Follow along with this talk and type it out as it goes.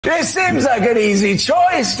This seems like an easy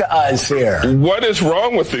choice to us here. What is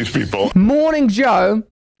wrong with these people? Morning Joe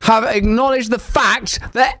have acknowledged the fact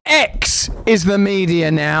that X is the media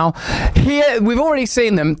now. Here, we've already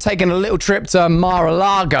seen them taking a little trip to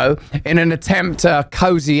Mar-a-Lago in an attempt to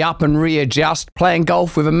cozy up and readjust, playing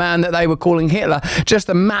golf with a man that they were calling Hitler just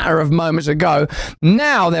a matter of moments ago.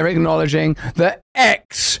 Now they're acknowledging that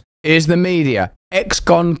X is the media. X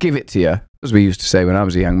gone, give it to you, as we used to say when I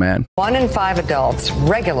was a young man. 1 in 5 adults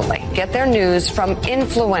regularly get their news from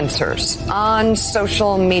influencers on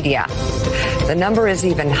social media. The number is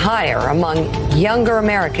even higher among younger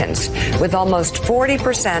Americans, with almost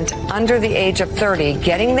 40% under the age of 30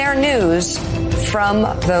 getting their news from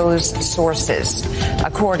those sources.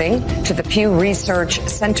 According to the Pew Research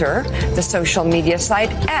Center, the social media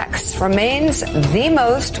site X remains the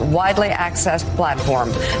most widely accessed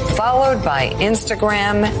platform, followed by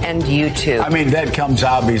Instagram and YouTube. I mean, that comes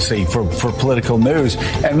obviously for political news.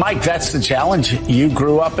 And Mike, that's the challenge. You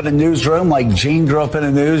grew up in a newsroom like Gene grew up in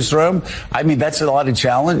a newsroom. I mean, that's a lot of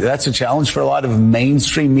challenge. That's a challenge for a lot of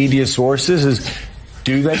mainstream media sources is,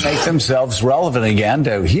 do they make themselves relevant again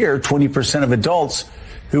to here 20% of adults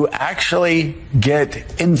who actually get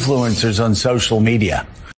influencers on social media?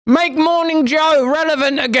 Make Morning Joe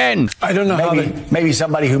relevant again. I don't know maybe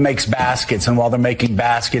somebody who makes baskets, and while they're making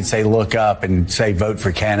baskets, they look up and say, vote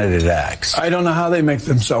for candidate X. I don't know how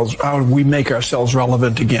we make ourselves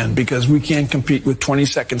relevant again, because we can't compete with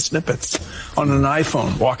 20-second snippets on an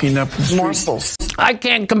iPhone walking up the street. Morsels. I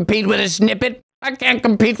can't compete with a snippet. I can't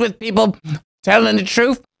compete with people telling the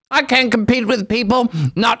truth. I can't compete with people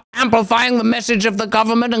not amplifying the message of the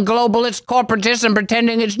government and globalist corporatists and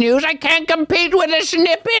pretending it's news. I can't compete with a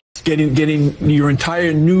snippet. Getting your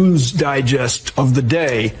entire news digest of the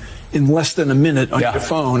day in less than a minute on your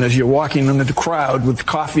phone as you're walking under the crowd with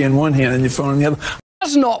coffee in one hand and your phone in the other.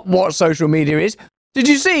 That's not what social media is. Did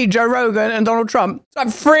you see Joe Rogan and Donald Trump? It's like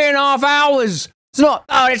 3.5 hours. It's not,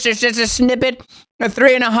 it's just a snippet, a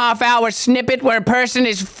 3.5 hour snippet where a person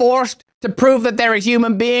is forced to prove that they're a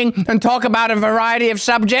human being and talk about a variety of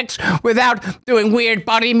subjects without doing weird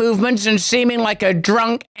body movements and seeming like a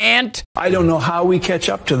drunk ant. I don't know how we catch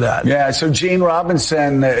up to that. Yeah, so Gene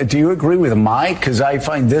Robinson, do you agree with Mike? Because I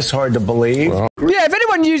find this hard to believe. Yeah, if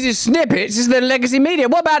anyone uses snippets, it's the legacy media.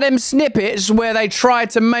 What about them snippets where they try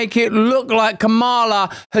to make it look like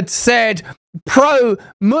Kamala had said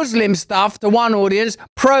pro-Muslim stuff to one audience,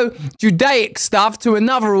 pro-Judaic stuff to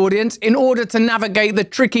another audience in order to navigate the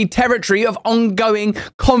tricky territory of ongoing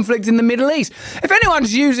conflict in the Middle East? If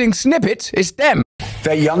anyone's using snippets, it's them.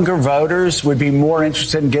 That younger voters would be more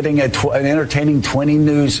interested in getting an entertaining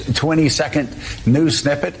 20-second news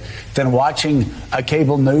snippet than watching a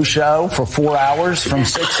cable news show for 4 hours from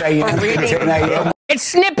 6 a.m. to 10 a.m. It's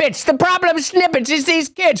snippets. The problem with snippets is these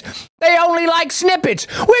kids. They only like snippets.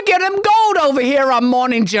 We get them gold over here on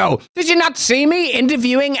Morning Joe. Did you not see me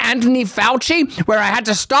interviewing Anthony Fauci, where I had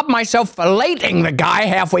to stop myself filleting the guy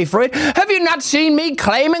halfway through it? Have you not seen me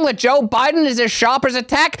claiming that Joe Biden is as sharp as a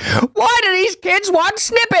tack? Why do these kids want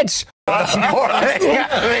snippets?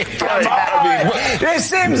 This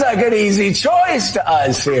seems like an easy choice to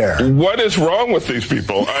us here. What is wrong with these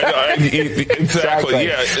people? Exactly.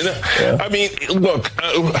 Yeah. I mean, look,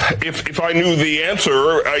 if I knew the answer,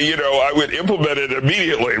 I would implement it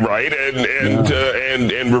immediately, right?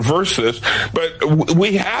 And reverse this. But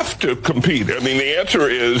we have to compete. I mean, the answer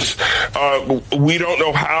is we don't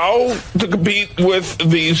know how to compete with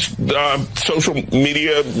these social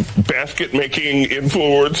media basket making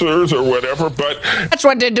influencers or whatever, but that's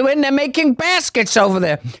what they're doing. They're making baskets over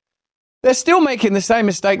there. They're still making the same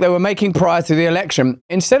mistake they were making prior to the election.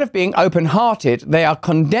 Instead of being open-hearted, they are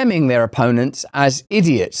condemning their opponents as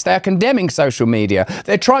idiots. They are condemning social media.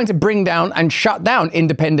 They're trying to bring down and shut down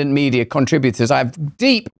independent media contributors. I have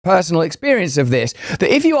deep personal experience of this,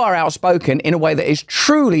 that if you are outspoken in a way that is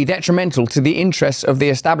truly detrimental to the interests of the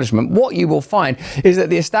establishment, what you will find is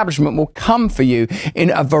that the establishment will come for you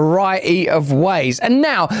in a variety of ways. And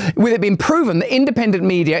now, with it being proven that independent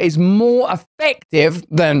media is more effective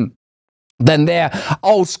than their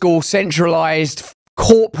old school centralized,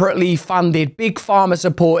 corporately funded, big pharma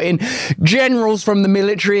supporting, generals from the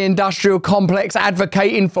military industrial complex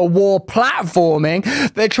advocating for war platforming,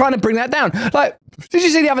 they're trying to bring that down. Like, did you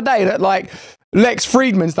see the other day that Lex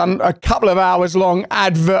Friedman's done a couple of hours long interview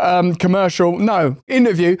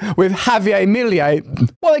with Javier Milei.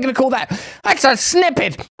 What are they going to call that? That's a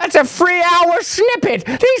snippet. That's a 3-hour snippet.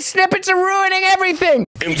 These snippets are ruining everything.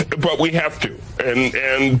 But we have to,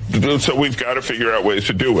 and so we've got to figure out ways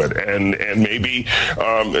to do it. And maybe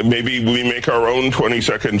we make our own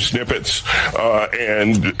 20-second snippets,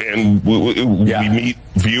 and we meet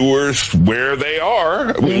viewers where they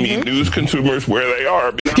are. We meet news consumers where they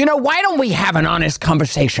are. You know, why don't we have an honest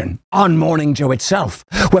conversation on Morning Joe itself,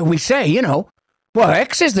 where we say, you know, well,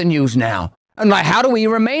 X is the news now. And like, how do we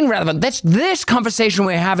remain relevant? This conversation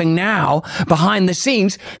we're having now behind the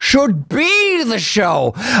scenes should be the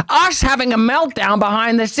show. Us having a meltdown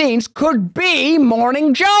behind the scenes could be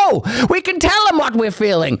Morning Joe. We can tell him what we're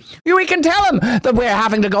feeling. We can tell him that we're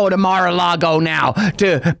having to go to Mar-a-Lago now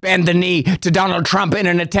to bend the knee to Donald Trump in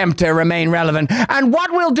an attempt to remain relevant. And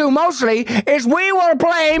what we'll do mostly is we will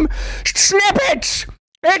blame snippets.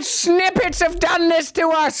 It's snippets have done this to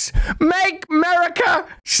us. Make America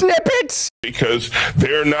snippets. Because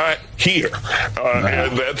they're not here.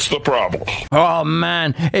 And that's the problem. Oh,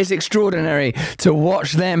 man. It's extraordinary to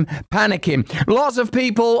watch them panicking. Lots of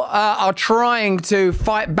people are trying to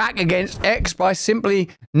fight back against X by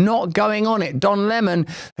simply not going on it. Don Lemon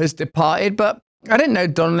has departed, but I didn't know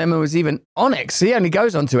Don Lemon was even on X. He only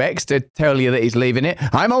goes on to X to tell you that he's leaving it.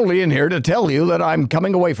 I'm only in here to tell you that I'm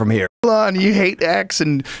coming away from here. You hate X,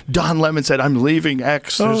 and Don Lemon said, I'm leaving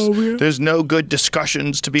X. There's no good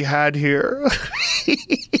discussions to be had here.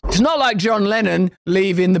 It's not like John Lennon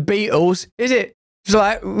leaving the Beatles, is it? It's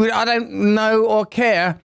like, I don't know or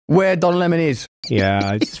care where Don Lemon is.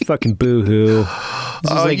 Yeah, it's fucking boo-hoo.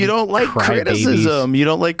 Oh, you don't like criticism. You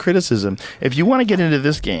don't like criticism. If you want to get into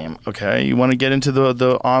this game, okay, you want to get into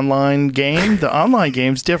the online game, the online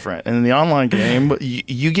game's different. And in the online game,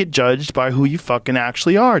 you get judged by who you fucking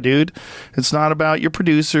actually are, dude. It's not about your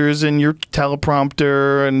producers and your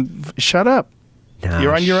teleprompter and shut up. No,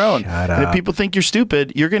 you're on your own. And if people think you're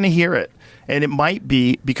stupid, you're going to hear it. And it might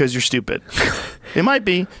be because you're stupid. It might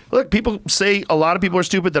be. Look, people say a lot of people are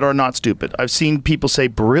stupid that are not stupid. I've seen people say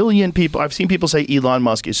brilliant people. I've seen people say Elon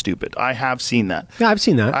Musk is stupid. I have seen that. Yeah, I've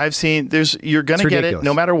seen that. I've seen you're going to get it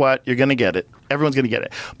no matter what. You're going to get it. Everyone's going to get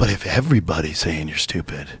it. But if everybody's saying you're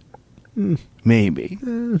stupid, maybe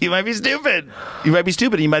you might be stupid. You might be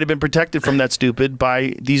stupid. You might have been protected from that stupid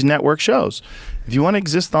by these network shows. If you want to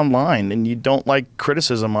exist online and you don't like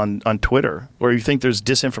criticism on Twitter, or you think there's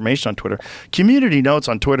disinformation on Twitter, community notes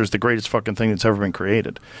on Twitter is the greatest fucking thing that's ever been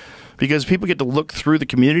created. Because people get to look through the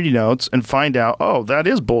community notes and find out, oh, that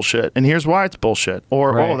is bullshit, and here's why it's bullshit.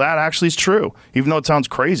 Or, oh, that actually is true. Even though it sounds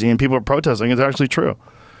crazy and people are protesting, it's actually true.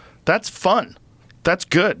 That's fun. That's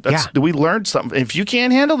good. We learned something. If you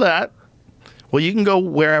can't handle that, well, you can go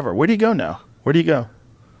wherever. Where do you go now? Where do you go?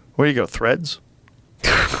 Where do you go? Threads?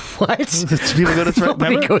 What? People go to Threads.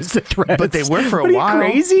 Nobody goes to Threads. But they were for a while. Are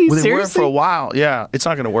you crazy? Well, they Seriously? were for a while. Yeah. It's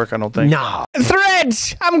not going to work, I don't think. No.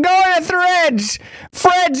 Threads! I'm going to Threads!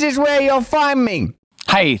 Threads is where you'll find me.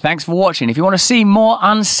 Hey, thanks for watching. If you want to see more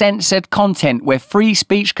uncensored content where free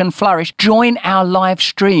speech can flourish, join our live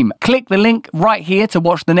stream. Click the link right here to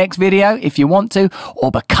watch the next video if you want to,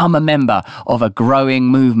 or become a member of a growing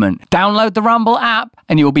movement. Download the Rumble app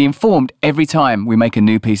and you'll be informed every time we make a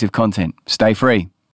new piece of content. Stay free.